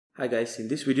Hi guys, in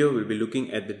this video we'll be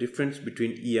looking at the difference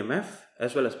between E.m.f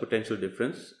as well as potential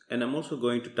difference, and I'm also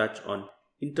going to touch on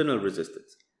internal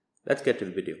resistance. Let's get to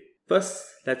the video. First,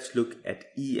 let's look at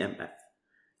E.m.f.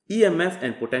 E.m.f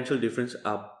and potential difference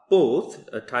are both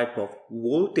a type of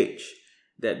voltage.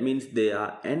 That means they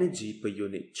are energy per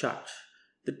unit charge.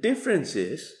 The difference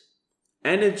is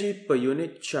energy per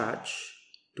unit charge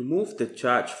to move the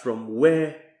charge from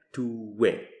where to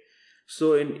where.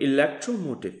 So in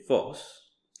electromotive force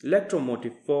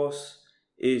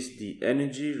is the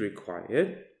energy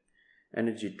required,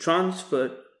 energy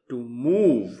transferred to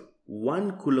move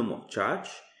 1 coulomb of charge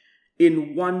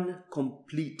in one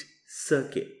complete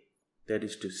circuit. That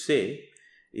is to say,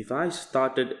 if I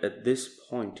started at this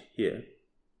point here,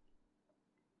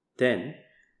 then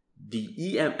the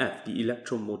E.m.f, the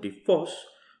electromotive force,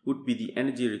 would be the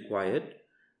energy required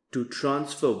to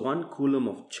transfer 1 coulomb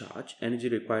of charge, energy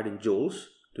required in joules,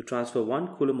 to transfer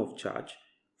 1 coulomb of charge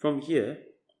from here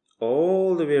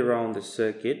all the way around the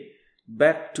circuit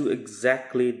back to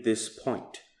exactly this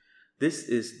point. This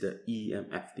is the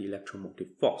E.m.f, the electromotive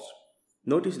force.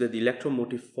 Notice that the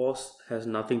electromotive force has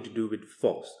nothing to do with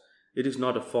force. It is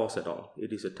not a force at all.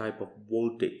 It is a type of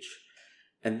voltage.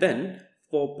 And then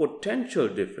for potential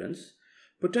difference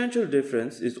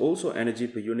is also energy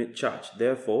per unit charge.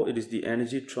 Therefore, it is the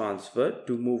energy transferred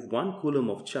to move 1 coulomb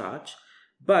of charge,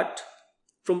 but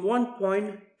from one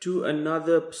point to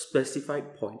another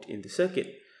specified point in the circuit.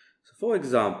 So for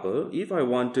example, if I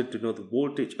wanted to know the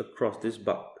voltage across this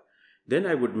bulb, then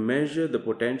I would measure the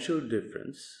potential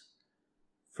difference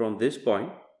from this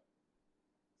point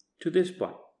to this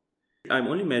point. I'm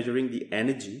only measuring the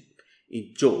energy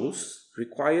in joules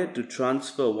required to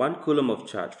transfer 1 coulomb of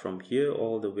charge from here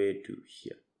all the way to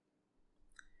here.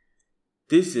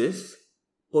 This is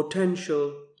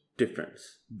potential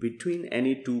difference between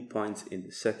any 2 points in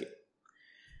the circuit.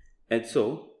 And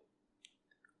so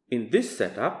in this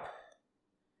setup,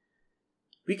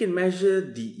 we can measure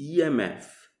the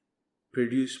E.m.f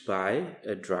produced by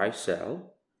a dry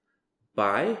cell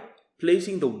by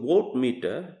placing the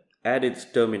voltmeter at its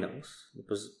terminals,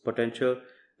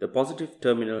 the positive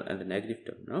terminal and the negative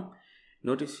terminal.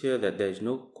 Notice here that there is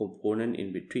no component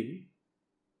in between.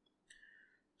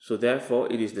 So therefore,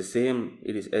 it is the same.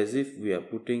 It is as if we are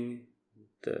putting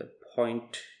the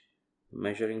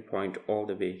measuring point all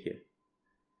the way here.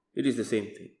 It is the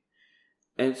same thing.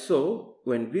 And so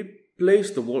when we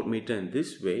place the voltmeter in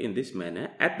this way, in this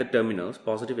manner, at the terminals,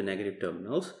 positive and negative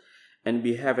terminals, and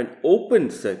we have an open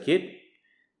circuit,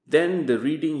 then the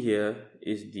reading here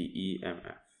is the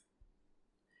E.m.f.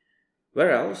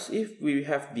 Whereas if we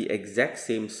have the exact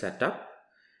same setup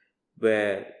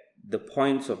where the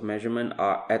points of measurement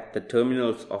are at the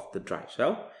terminals of the dry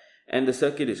cell and the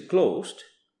circuit is closed,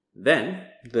 then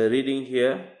the reading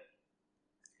here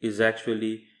is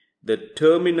actually the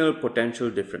terminal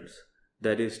potential difference.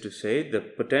 That is to say, the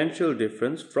potential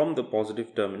difference from the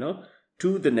positive terminal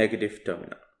to the negative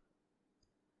terminal,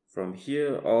 from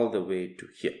here all the way to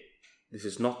here. This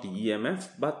is not the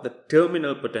E.m.f, but the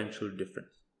terminal potential difference.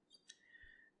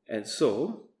 And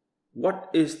so, what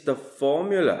is the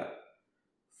formula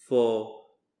for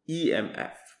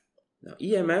E.m.f? Now,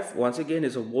 E.m.f once again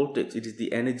is a voltage. It is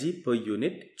the energy per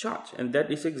unit charge, and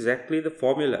that is exactly the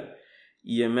formula.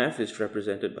 E.m.f is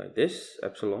represented by this,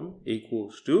 epsilon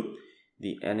equals to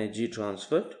the energy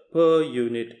transferred per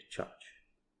unit charge.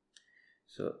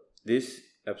 So this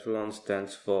epsilon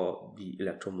stands for the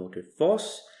electromotive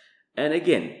force, and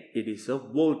again it is a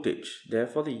voltage.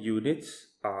 Therefore the units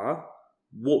are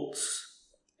volts,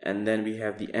 and then we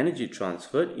have the energy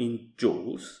transferred in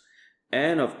joules,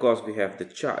 and of course we have the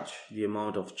charge, the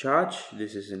amount of charge.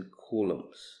 This is in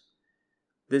coulombs.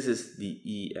 This is the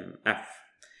E.m.f.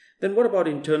 Then what about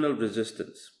internal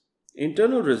resistance?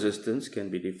 Internal resistance can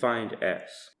be defined as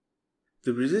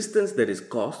the resistance that is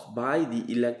caused by the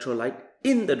electrolyte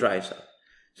in the dry cell.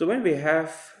 So when we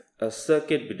have a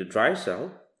circuit with the dry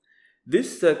cell,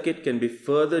 this circuit can be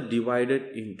further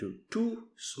divided into 2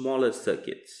 smaller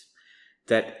circuits.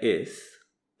 That is,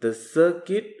 the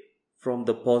circuit from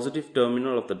the positive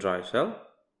terminal of the dry cell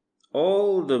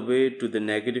all the way to the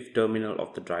negative terminal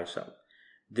of the dry cell.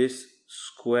 This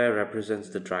square represents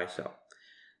the dry cell.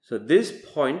 So this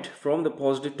point from the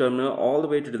positive terminal all the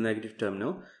way to the negative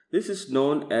terminal, this is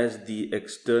known as the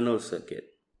external circuit.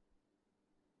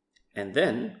 And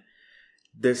then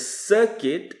the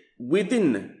circuit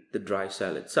within the dry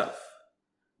cell itself,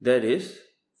 that is,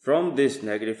 from this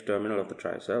negative terminal of the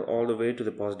dry cell all the way to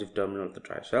the positive terminal of the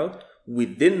dry cell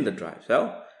within the dry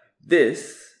cell,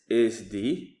 this is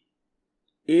the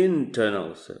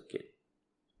internal circuit.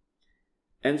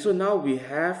 And so now we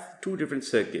have two different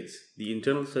circuits, the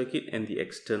internal circuit and the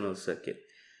external circuit.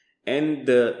 And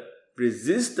the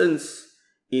resistance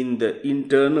in the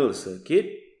internal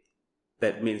circuit,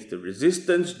 that means the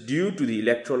resistance due to the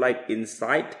electrolyte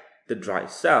inside the dry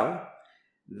cell,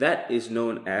 that is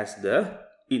known as the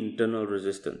internal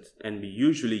resistance. And we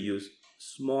usually use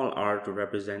small r to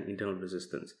represent internal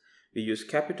resistance. We use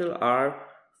capital R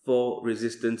for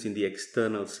resistance in the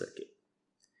external circuit.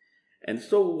 And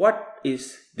so what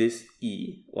is this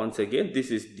E? Once again,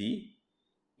 this is the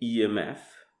EMF.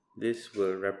 This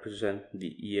will represent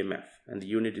the EMF and the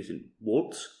unit is in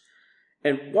volts.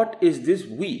 And what is this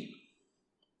V?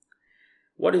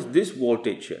 What is this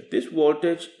voltage here? This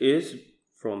voltage is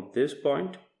from this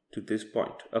point to this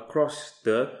point across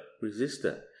the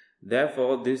resistor.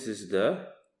 Therefore, this is the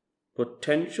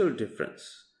potential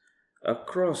difference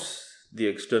across the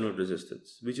external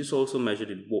resistance, which is also measured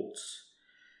in volts.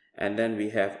 And then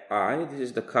we have I. This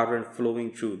is the current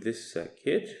flowing through this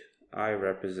circuit. I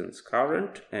represents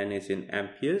current and is in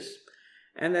amperes.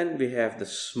 And then we have the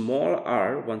small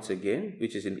r once again,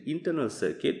 which is in the internal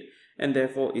circuit and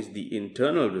therefore is the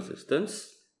internal resistance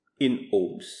in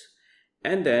ohms.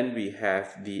 And then we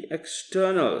have the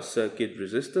external circuit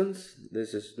resistance.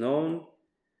 This is known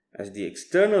as the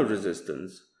external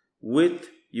resistance with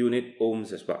unit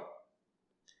ohms as well.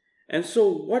 And so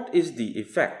what is the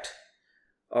effect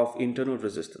of internal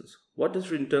resistance? What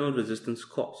does internal resistance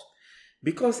cause?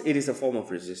 Because it is a form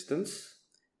of resistance,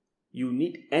 you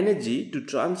need energy to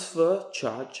transfer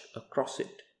charge across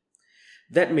it.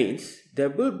 That means there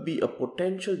will be a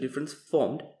potential difference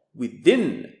formed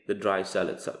within the dry cell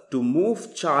itself to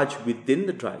move charge within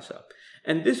the dry cell.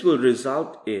 And this will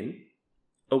result in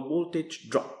a voltage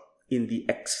drop in the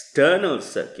external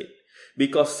circuit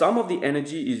because some of the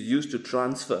energy is used to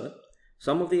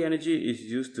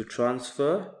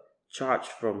transfer charge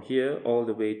from here all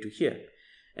the way to here.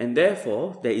 And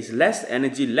therefore, there is less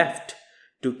energy left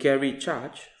to carry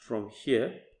charge from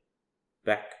here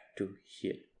back to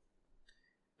here.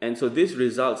 And so this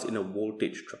results in a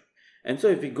voltage drop. And so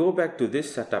if we go back to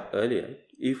this setup earlier,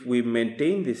 if we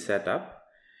maintain this setup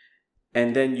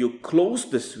and then you close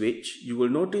the switch, you will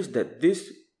notice that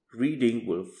this reading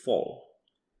will fall.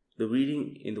 The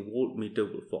reading in the voltmeter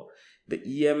will fall. The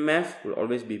EMF will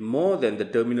always be more than the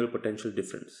terminal potential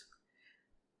difference.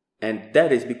 And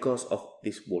that is because of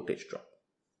this voltage drop.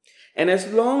 And as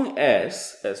long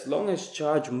as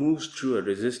charge moves through a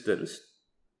resistance,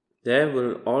 there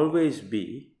will always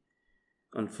be,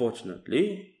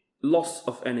 unfortunately, loss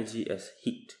of energy as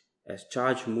heat. As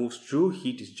charge moves through,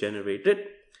 heat is generated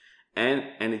and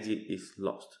energy is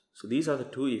lost. So these are the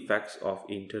two effects of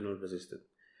internal resistance.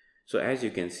 So as you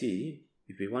can see,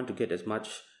 if we want to get as much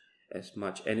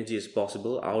energy as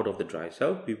possible out of the dry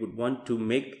cell, we would want to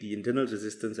make the internal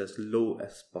resistance as low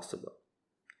as possible.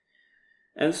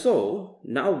 And so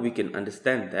now we can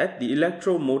understand that the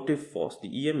electromotive force, the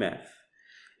EMF,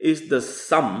 is the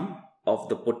sum of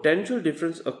the potential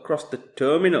difference across the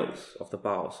terminals of the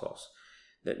power source.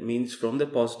 That means from the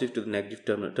positive to the negative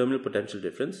terminal potential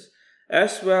difference,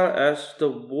 as well as the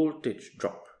voltage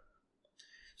drop.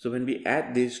 So when we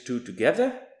add these two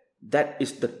together, that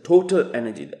is the total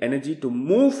energy, the energy to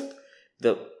move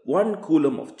the 1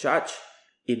 coulomb of charge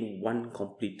in one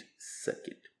complete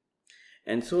circuit.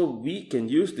 And so we can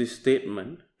use this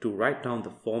statement to write down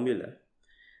the formula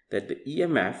that the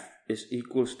EMF is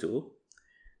equals to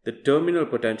the terminal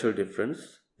potential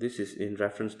difference. This is in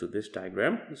reference to this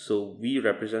diagram. So V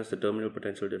represents the terminal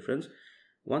potential difference.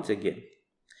 Once again,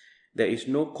 there is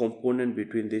no component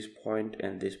between this point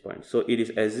and this point. So it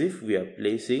is as if we are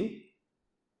placing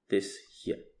this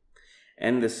here.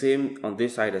 And the same on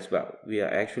this side as well. We are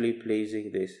actually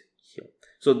placing this here.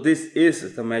 So this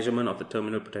is the measurement of the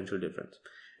terminal potential difference.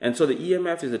 And so the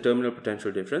EMF is the terminal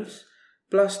potential difference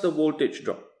plus the voltage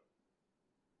drop.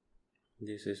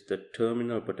 This is the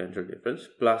terminal potential difference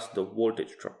plus the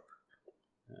voltage drop.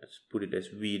 Let's put it as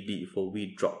VD for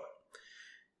V drop.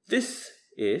 This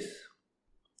is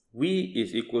V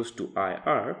is equals to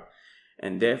IR,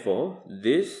 and therefore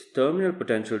this terminal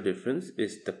potential difference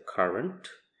is the current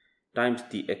times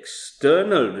the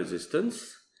external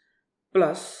resistance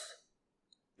plus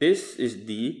this is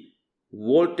the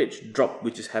voltage drop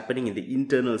which is happening in the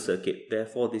internal circuit.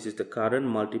 Therefore, this is the current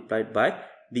multiplied by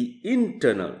the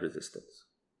internal resistance.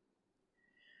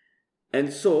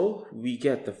 And so we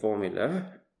get the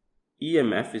formula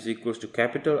EMF is equals to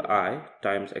capital I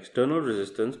times external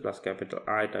resistance plus capital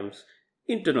I times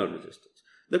internal resistance.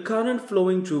 The current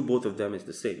flowing through both of them is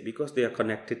the same because they are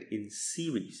connected in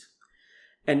series.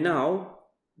 And now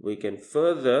we can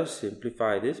further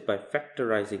simplify this by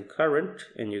factorizing current,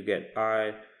 and you get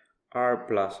I R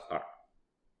plus R.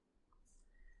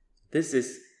 This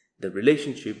is the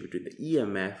relationship between the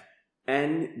EMF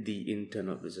and the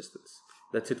internal resistance.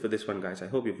 That's it for this one, guys. I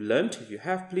hope you've learned. If you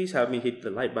have, please help me hit the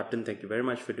like button. Thank you very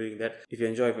much for doing that. If you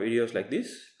enjoy videos like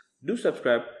this, do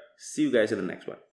subscribe. See you guys in the next one.